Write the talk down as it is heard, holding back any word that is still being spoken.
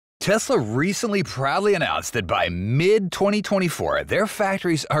Tesla recently proudly announced that by mid-2024, their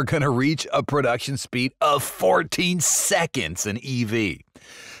factories are going to reach a production speed of 14 seconds in EV.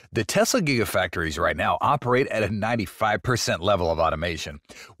 The Tesla Gigafactories right now operate at a 95% level of automation,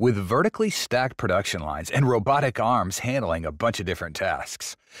 with vertically stacked production lines and robotic arms handling a bunch of different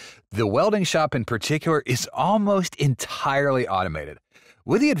tasks. The welding shop in particular is almost entirely automated.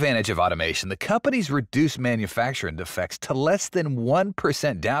 With the advantage of automation, the company's reduced manufacturing defects to less than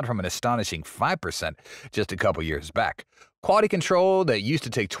 1%, down from an astonishing 5% just a couple years back. Quality control that used to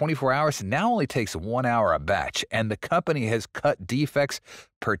take 24 hours now only takes 1 hour a batch, and the company has cut defects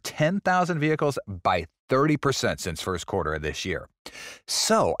per 10,000 vehicles by 30% since first quarter of this year.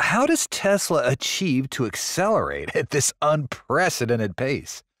 So, how does Tesla achieve to accelerate at this unprecedented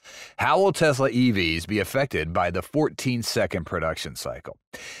pace? How will Tesla EVs be affected by the 14-second production cycle?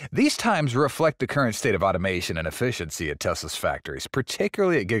 These times reflect the current state of automation and efficiency at Tesla's factories,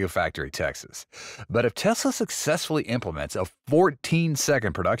 particularly at Gigafactory, Texas. But if Tesla successfully implements a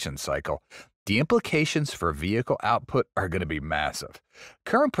 14-second production cycle, the implications for vehicle output are going to be massive.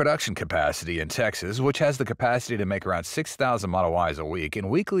 Current production capacity in Texas, which has the capacity to make around 6,000 Model Ys a week, in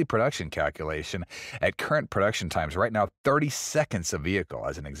weekly production calculation at current production times right now 30 seconds a vehicle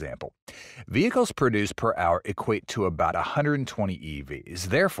as an example. Vehicles produced per hour equate to about 120 EVs.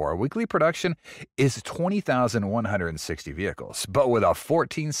 Therefore, weekly production is 20,160 vehicles. But with a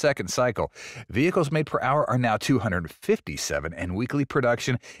 14-second cycle, vehicles made per hour are now 257, and weekly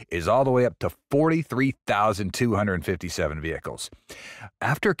production is all the way up to 43,257 vehicles.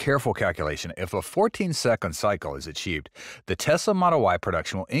 After careful calculation, if a 14-second cycle is achieved, the Tesla Model Y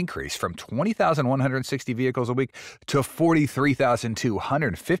production will increase from 20,160 vehicles a week to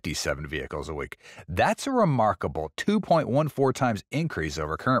 43,257 vehicles a week. That's a remarkable 2.14 times increase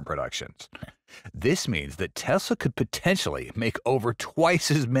over current productions. This means that Tesla could potentially make over twice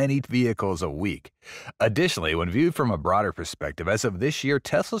as many vehicles a week. Additionally, when viewed from a broader perspective, as of this year,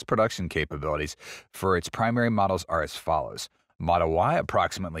 Tesla's production capabilities for its primary models are as follows. Model Y,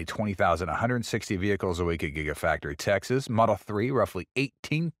 approximately 20,160 vehicles a week at Gigafactory, Texas. Model 3, roughly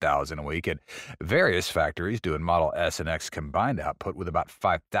 18,000 a week at various factories, doing Model S and X combined output with about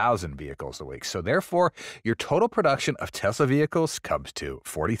 5,000 vehicles a week. So therefore, your total production of Tesla vehicles comes to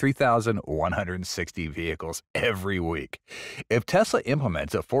 43,160 vehicles every week. If Tesla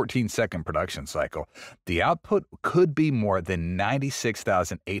implements a 14-second production cycle, the output could be more than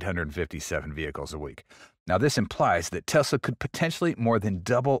 96,857 vehicles a week. Now, this implies that Tesla could potentially more than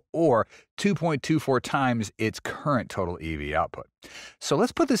double or 2.24 times its current total EV output. So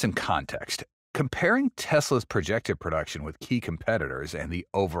let's put this in context. Comparing Tesla's projected production with key competitors and the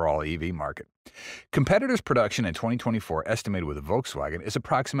overall EV market. Competitors' production in 2024, estimated with Volkswagen, is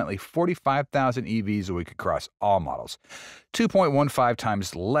approximately 45,000 EVs a week across all models, 2.15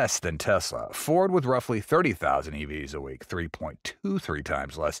 times less than Tesla. Ford with roughly 30,000 EVs a week, 3.23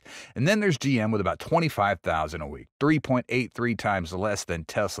 times less. And then there's GM with about 25,000 a week, 3.83 times less than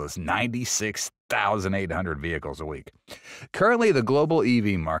Tesla's 96,800 vehicles a week. Currently, the global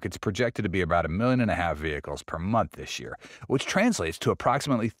EV market is projected to be about 1.5 million vehicles per month this year, which translates to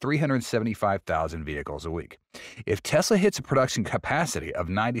approximately 375,000 vehicles a week. If Tesla hits a production capacity of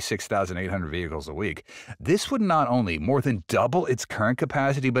 96,800 vehicles a week, this would not only more than double its current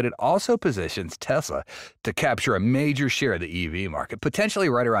capacity, but it also positions Tesla to capture a major share of the EV market, potentially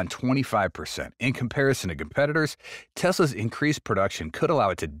right around 25%. In comparison to competitors, Tesla's increased production could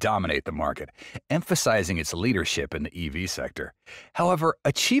allow it to dominate the market, emphasizing its leadership in the EV sector. However,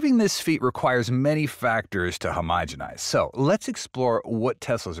 achieving this feat requires many factors to homogenize. So let's explore what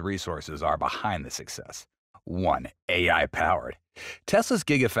Tesla's resources are behind the success. 1. AI-powered. Tesla's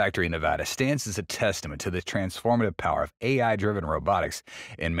Gigafactory in Nevada stands as a testament to the transformative power of AI-driven robotics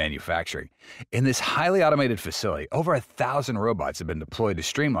in manufacturing. In this highly automated facility, over 1,000 robots have been deployed to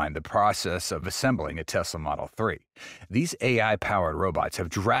streamline the process of assembling a Tesla Model 3. These AI-powered robots have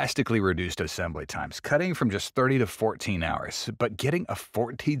drastically reduced assembly times, cutting from just 30 to 14 hours. But getting a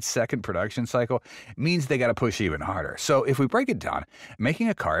 14-second production cycle means they got to push even harder. So if we break it down, making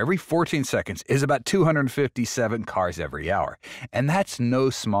a car every 14 seconds is about 257 cars every hour. And that's no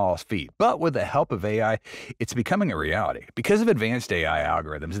small feat. But with the help of AI, it's becoming a reality. Because of advanced AI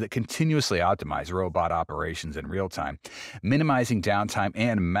algorithms that continuously optimize robot operations in real time, minimizing downtime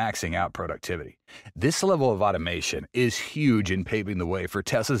and maxing out productivity. This level of automation is huge in paving the way for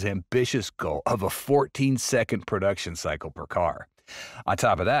Tesla's ambitious goal of a 14-second production cycle per car. On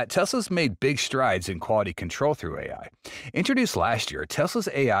top of that, Tesla's made big strides in quality control through AI. Introduced last year, Tesla's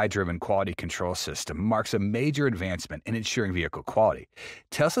AI-driven quality control system marks a major advancement in ensuring vehicle quality.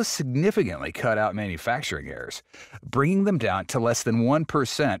 Tesla significantly cut out manufacturing errors, bringing them down to less than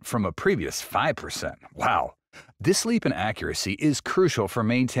 1% from a previous 5%. Wow! This leap in accuracy is crucial for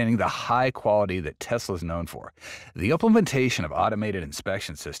maintaining the high quality that Tesla is known for. The implementation of automated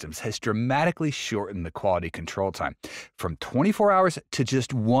inspection systems has dramatically shortened the quality control time from 24 hours to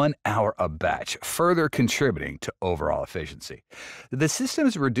just 1 hour a batch, further contributing to overall efficiency. The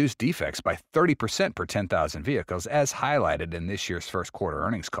systems reduced defects by 30% per 10,000 vehicles, as highlighted in this year's first quarter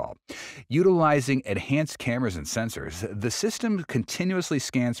earnings call. Utilizing enhanced cameras and sensors, the system continuously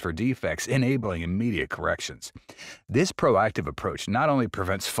scans for defects, enabling immediate corrections. This proactive approach not only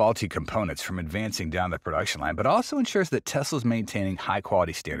prevents faulty components from advancing down the production line, but also ensures that Tesla is maintaining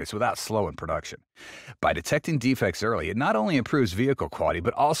high-quality standards without slowing production. By detecting defects early, it not only improves vehicle quality,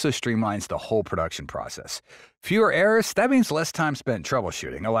 but also streamlines the whole production process. Fewer errors, that means less time spent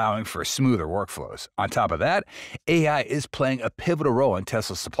troubleshooting, allowing for smoother workflows. On top of that, AI is playing a pivotal role in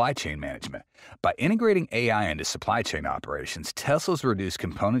Tesla's supply chain management. By integrating AI into supply chain operations, Tesla's reduced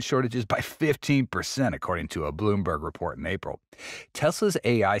component shortages by 15%, according to a Bloomberg report in April. Tesla's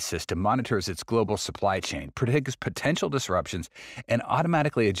AI system monitors its global supply chain, predicts potential disruptions, and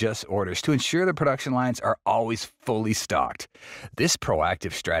automatically adjusts orders to ensure the production lines are always fully stocked. This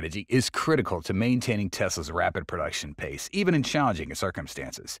proactive strategy is critical to maintaining Tesla's rapid production pace, even in challenging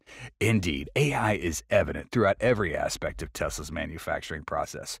circumstances. Indeed, AI is evident throughout every aspect of Tesla's manufacturing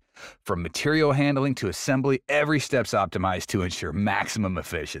process. From material handling to assembly, every step's optimized to ensure maximum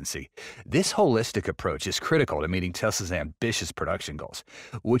efficiency. This holistic approach is critical to meeting Tesla's ambitious production goals,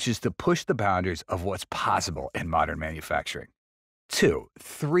 which is to push the boundaries of what's possible in modern manufacturing. 2.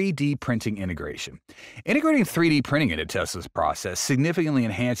 3D printing integration. Integrating 3D printing into Tesla's process significantly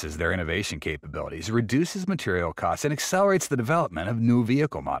enhances their innovation capabilities, reduces material costs, and accelerates the development of new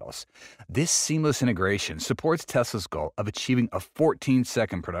vehicle models. This seamless integration supports Tesla's goal of achieving a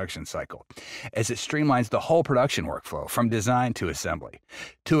 14-second production cycle, as it streamlines the whole production workflow from design to assembly.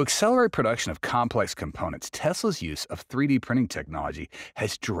 To accelerate production of complex components, Tesla's use of 3D printing technology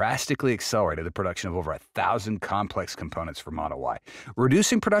has drastically accelerated the production of over 1,000 complex components for Model Y,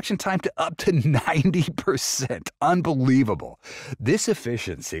 reducing production time to up to 90%. Unbelievable. This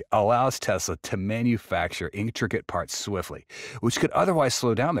efficiency allows Tesla to manufacture intricate parts swiftly, which could otherwise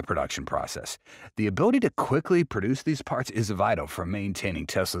slow down the production process. The ability to quickly produce these parts is vital for maintaining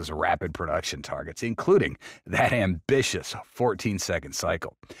Tesla's rapid production targets, including that ambitious 14-second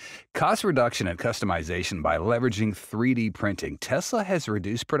cycle. Cost reduction and customization by leveraging 3D printing, Tesla has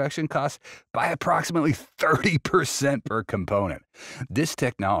reduced production costs by approximately 30% per component. This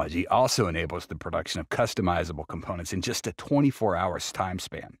technology also enables the production of customizable components in just a 24-hour time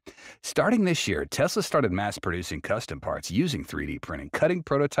span. Starting this year, Tesla started mass-producing custom parts using 3D printing, cutting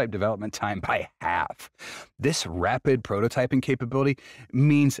prototype development time by half. This rapid prototyping capability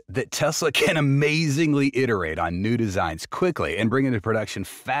means that Tesla can amazingly iterate on new designs quickly and bring into production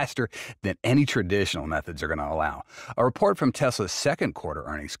faster than any traditional methods are going to allow. A report from Tesla's second quarter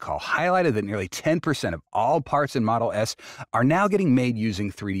earnings call highlighted that nearly 10% of all parts in Model S are now getting made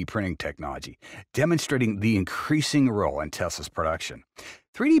using 3D printing technology, demonstrating the increasing role in Tesla's production.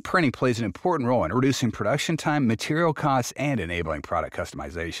 3D printing plays an important role in reducing production time, material costs, and enabling product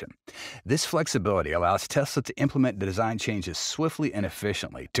customization. This flexibility allows Tesla to implement the design changes swiftly and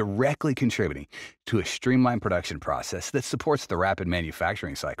efficiently, directly contributing to a streamlined production process that supports the rapid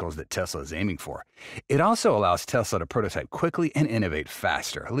manufacturing cycles that Tesla is aiming for. It also allows Tesla to prototype quickly and innovate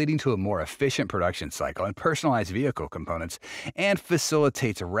faster, leading to a more efficient production cycle and personalized vehicle components, and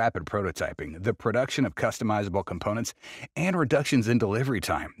facilitates rapid prototyping, the production of customizable components, and reductions in delivery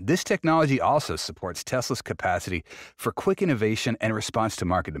time. This technology also supports Tesla's capacity for quick innovation and response to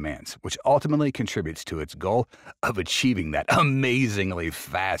market demands, which ultimately contributes to its goal of achieving that amazingly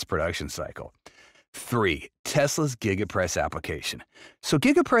fast production cycle. 3. Tesla's Gigapress application. So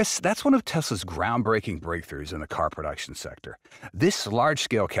Gigapress, that's one of Tesla's groundbreaking breakthroughs in the car production sector. This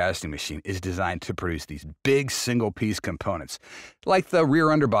large-scale casting machine is designed to produce these big single-piece components, like the rear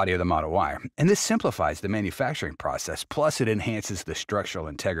underbody of the Model Y, and this simplifies the manufacturing process, plus it enhances the structural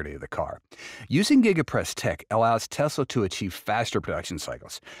integrity of the car. Using Gigapress tech allows Tesla to achieve faster production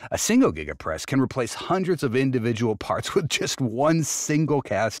cycles. A single Gigapress can replace hundreds of individual parts with just one single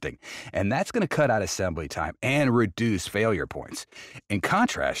casting, and that's going to cut out that assembly time and reduce failure points. In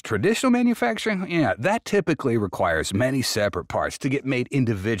contrast, traditional manufacturing, that typically requires many separate parts to get made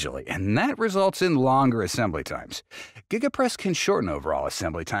individually, and that results in longer assembly times. Gigapress can shorten overall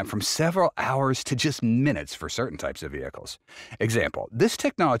assembly time from several hours to just minutes for certain types of vehicles. Example, this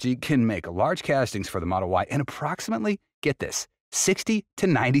technology can make large castings for the Model Y in approximately, get this, 60 to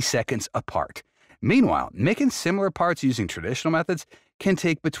 90 seconds apart. Meanwhile, making similar parts using traditional methods can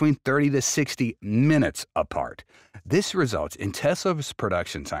take between 30 to 60 minutes apart. This results in Tesla's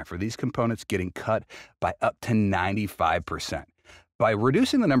production time for these components getting cut by up to 95%. By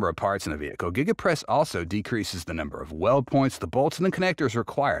reducing the number of parts in the vehicle, Gigapress also decreases the number of weld points, the bolts, and the connectors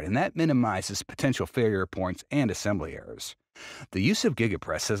required, and that minimizes potential failure points and assembly errors. The use of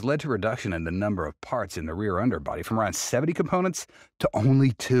Gigapress has led to a reduction in the number of parts in the rear underbody from around 70 components to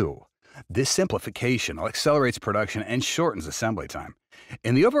only 2. This simplification accelerates production and shortens assembly time.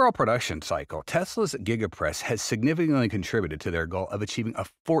 In the overall production cycle, Tesla's Gigapress has significantly contributed to their goal of achieving a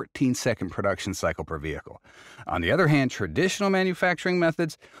 14-second production cycle per vehicle. On the other hand, traditional manufacturing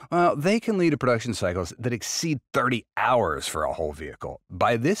methods, they can lead to production cycles that exceed 30 hours for a whole vehicle.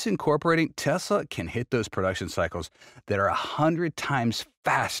 By this incorporating, Tesla can hit those production cycles that are 100 times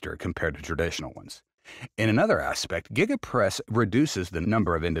faster compared to traditional ones. In another aspect, Gigapress reduces the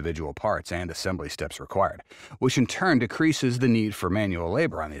number of individual parts and assembly steps required, which in turn decreases the need for manual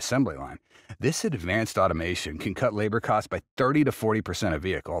labor on the assembly line. This advanced automation can cut labor costs by 30 to 40% a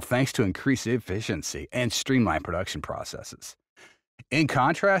vehicle thanks to increased efficiency and streamlined production processes. In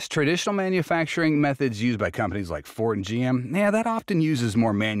contrast, traditional manufacturing methods used by companies like Ford and GM, that often uses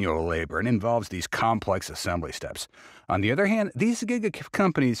more manual labor and involves these complex assembly steps. On the other hand, these Giga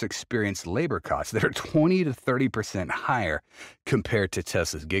companies experience labor costs that are 20 to 30% higher compared to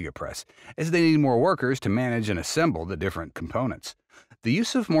Tesla's Gigapress, as they need more workers to manage and assemble the different components. The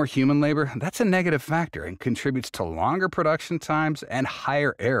use of more human labor, that's a negative factor and contributes to longer production times and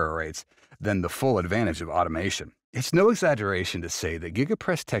higher error rates than the full advantage of automation. It's no exaggeration to say that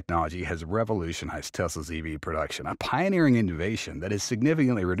Gigapress technology has revolutionized Tesla's EV production, a pioneering innovation that has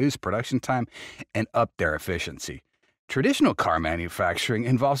significantly reduced production time and upped their efficiency. Traditional car manufacturing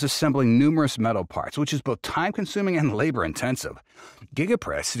involves assembling numerous metal parts, which is both time-consuming and labor-intensive.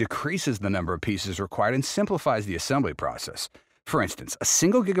 Gigapress decreases the number of pieces required and simplifies the assembly process. For instance, a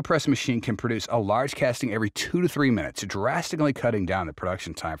single Gigapress machine can produce a large casting every 2 to 3 minutes, drastically cutting down the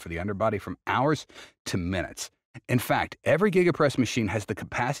production time for the underbody from hours to minutes. In fact, every Gigapress machine has the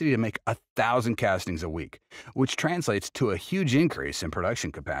capacity to make 1,000 castings a week, which translates to a huge increase in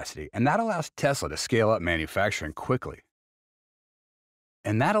production capacity, and that allows Tesla to scale up manufacturing quickly.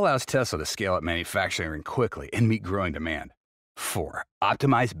 And meet growing demand. 4.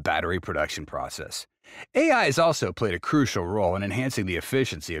 Optimized battery production process. AI has also played a crucial role in enhancing the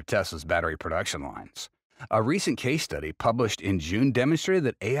efficiency of Tesla's battery production lines. A recent case study published in June demonstrated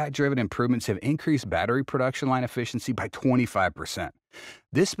that AI-driven improvements have increased battery production line efficiency by 25%.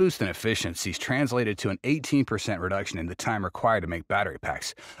 This boost in efficiency is translated to an 18% reduction in the time required to make battery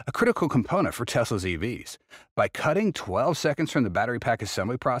packs, a critical component for Tesla's EVs. By cutting 12 seconds from the battery pack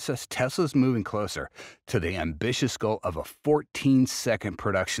assembly process, Tesla's moving closer to the ambitious goal of a 14-second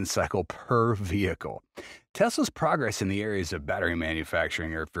production cycle per vehicle. Tesla's progress in the areas of battery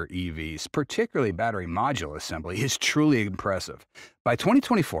manufacturing for EVs, particularly battery module assembly, is truly impressive. By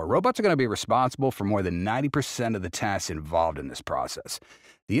 2024, robots are going to be responsible for more than 90% of the tasks involved in this process.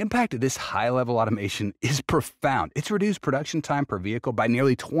 The impact of this high-level automation is profound. It's reduced production time per vehicle by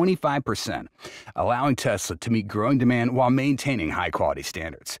nearly 25%, allowing Tesla to meet growing demand while maintaining high-quality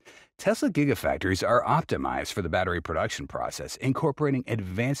standards. Tesla Gigafactories are optimized for the battery production process, incorporating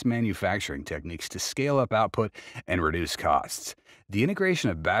advanced manufacturing techniques to scale up output and reduce costs. The integration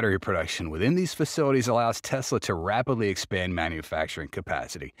of battery production within these facilities allows Tesla to rapidly expand manufacturing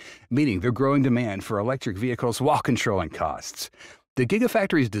capacity, meeting the growing demand for electric vehicles while controlling costs. The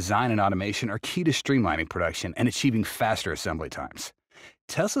Gigafactories' design and automation are key to streamlining production and achieving faster assembly times.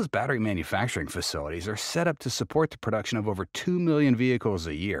 Tesla's battery manufacturing facilities are set up to support the production of over 2 million vehicles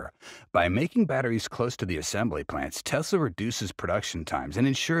a year. By making batteries close to the assembly plants, Tesla reduces production times and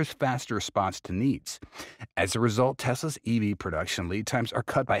ensures faster response to needs. As a result, Tesla's EV production lead times are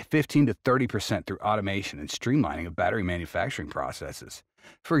cut by 15 to 30% through automation and streamlining of battery manufacturing processes.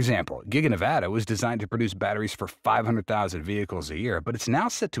 For example, Giga Nevada was designed to produce batteries for 500,000 vehicles a year, but it's now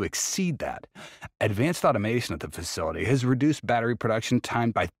set to exceed that. Advanced automation at the facility has reduced battery production time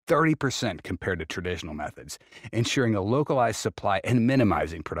by 30% compared to traditional methods, ensuring a localized supply and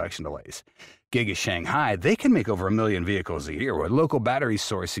minimizing production delays. Giga Shanghai, they can make over 1 million vehicles a year with local battery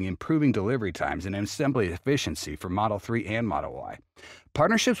sourcing, improving delivery times, and assembly efficiency for Model 3 and Model Y.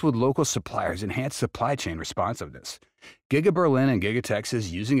 Partnerships with local suppliers enhance supply chain responsiveness. Giga Berlin and Giga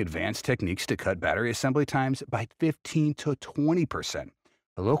Texas using advanced techniques to cut battery assembly times by 15 to 20%.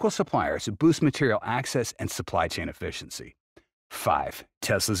 The local suppliers boost material access and supply chain efficiency. 5.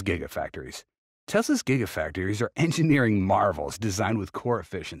 Tesla's Gigafactories. Tesla's Gigafactories are engineering marvels designed with core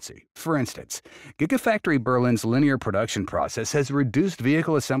efficiency. For instance, Gigafactory Berlin's linear production process has reduced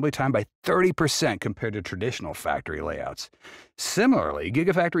vehicle assembly time by 30% compared to traditional factory layouts. Similarly,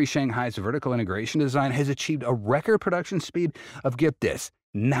 Gigafactory Shanghai's vertical integration design has achieved a record production speed of, get this,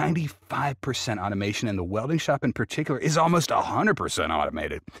 95% automation, and the welding shop in particular is almost 100%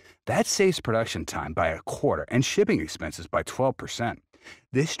 automated. That saves production time by a quarter and shipping expenses by 12%.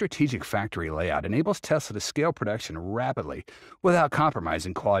 This strategic factory layout enables Tesla to scale production rapidly without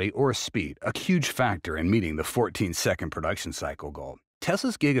compromising quality or speed, a huge factor in meeting the 14-second production cycle goal.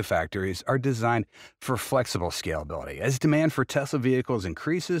 Tesla's Gigafactories are designed for flexible scalability. As demand for Tesla vehicles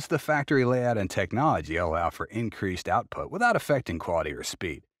increases, the factory layout and technology allow for increased output without affecting quality or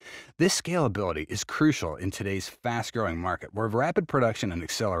speed. This scalability is crucial in today's fast-growing market, where rapid production and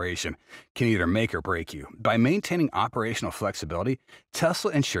acceleration can either make or break you. By maintaining operational flexibility,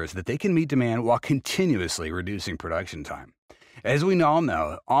 Tesla ensures that they can meet demand while continuously reducing production time. As we all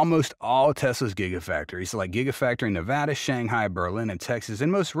know, almost all Tesla's Gigafactories, like Gigafactory Nevada, Shanghai, Berlin, and Texas,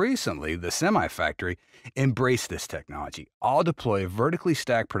 and most recently the Semi Factory, embrace this technology. All deploy vertically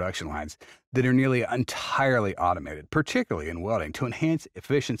stacked production lines that are nearly entirely automated, particularly in welding, to enhance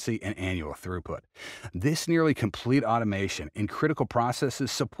efficiency and annual throughput. This nearly complete automation in critical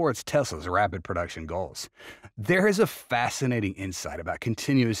processes supports Tesla's rapid production goals. There is a fascinating insight about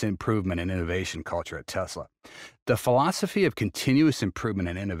continuous improvement and innovation culture at Tesla. The philosophy of continuous improvement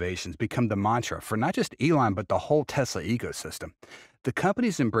and innovations become the mantra for not just Elon, but the whole Tesla ecosystem. The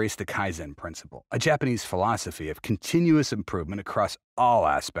companies embrace the Kaizen principle, a Japanese philosophy of continuous improvement across all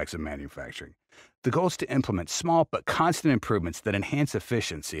aspects of manufacturing. The goal is to implement small but constant improvements that enhance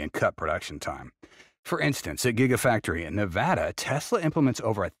efficiency and cut production time. For instance, at Gigafactory in Nevada, Tesla implements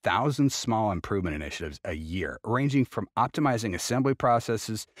over 1,000 small improvement initiatives a year, ranging from optimizing assembly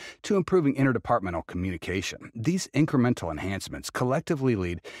processes to improving interdepartmental communication. These incremental enhancements collectively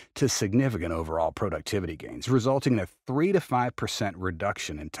lead to significant overall productivity gains, resulting in a 3 to 5%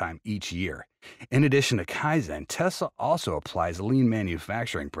 reduction in time each year. In addition to Kaizen, Tesla also applies lean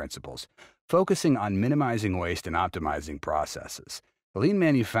manufacturing principles, focusing on minimizing waste and optimizing processes. Lean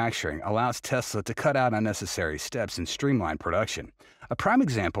manufacturing allows Tesla to cut out unnecessary steps and streamline production. A prime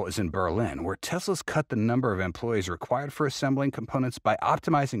example is in Berlin, where Tesla's cut the number of employees required for assembling components by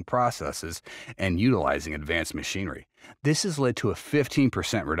optimizing processes and utilizing advanced machinery. This has led to a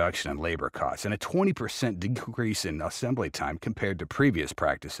 15% reduction in labor costs and a 20% decrease in assembly time compared to previous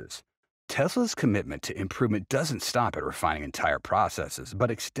practices. Tesla's commitment to improvement doesn't stop at refining entire processes, but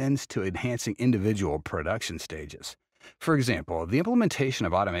extends to enhancing individual production stages. For example, the implementation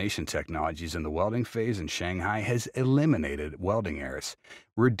of automation technologies in the welding phase in Shanghai has eliminated welding errors,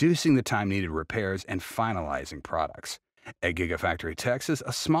 reducing the time needed repairs and finalizing products. At Gigafactory Texas,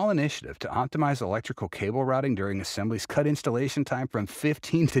 a small initiative to optimize electrical cable routing during assemblies cut installation time from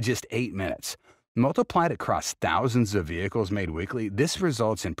 15 to just 8 minutes. Multiplied across thousands of vehicles made weekly, this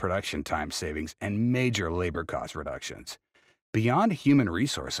results in production time savings and major labor cost reductions. Beyond human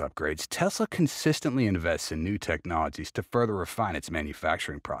resource upgrades, Tesla consistently invests in new technologies to further refine its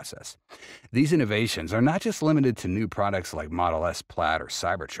manufacturing process. These innovations are not just limited to new products like Model S Plaid or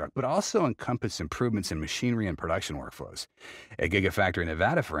Cybertruck, but also encompass improvements in machinery and production workflows. At Gigafactory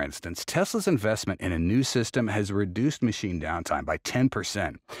Nevada, for instance, Tesla's investment in a new system has reduced machine downtime by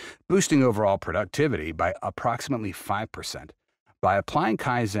 10%, boosting overall productivity by approximately 5%. By applying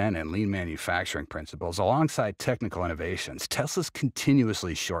Kaizen and lean manufacturing principles alongside technical innovations, Tesla's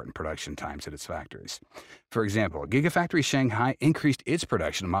continuously shortened production times at its factories. For example, Gigafactory Shanghai increased its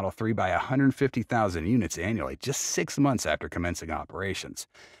production of Model 3 by 150,000 units annually just 6 months after commencing operations,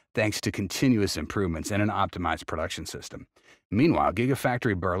 thanks to continuous improvements and an optimized production system. Meanwhile,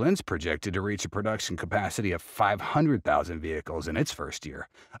 Gigafactory Berlin's projected to reach a production capacity of 500,000 vehicles in its first year,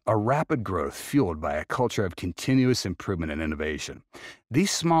 a rapid growth fueled by a culture of continuous improvement and innovation.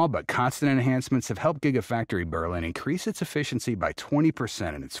 These small but constant enhancements have helped Gigafactory Berlin increase its efficiency by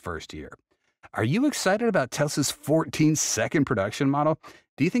 20% in its first year. Are you excited about Tesla's 14-second production model?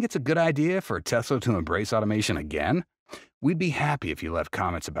 Do you think it's a good idea for Tesla to embrace automation again? We'd be happy if you left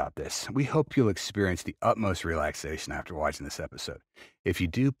comments about this. We hope you'll experience the utmost relaxation after watching this episode. If you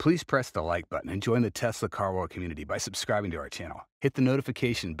do, please press the like button and join the Tesla Car World community by subscribing to our channel. Hit the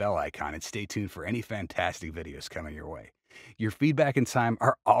notification bell icon and stay tuned for any fantastic videos coming your way. Your feedback and time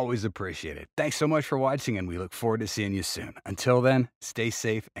are always appreciated. Thanks so much for watching, and we look forward to seeing you soon. Until then, stay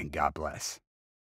safe and God bless.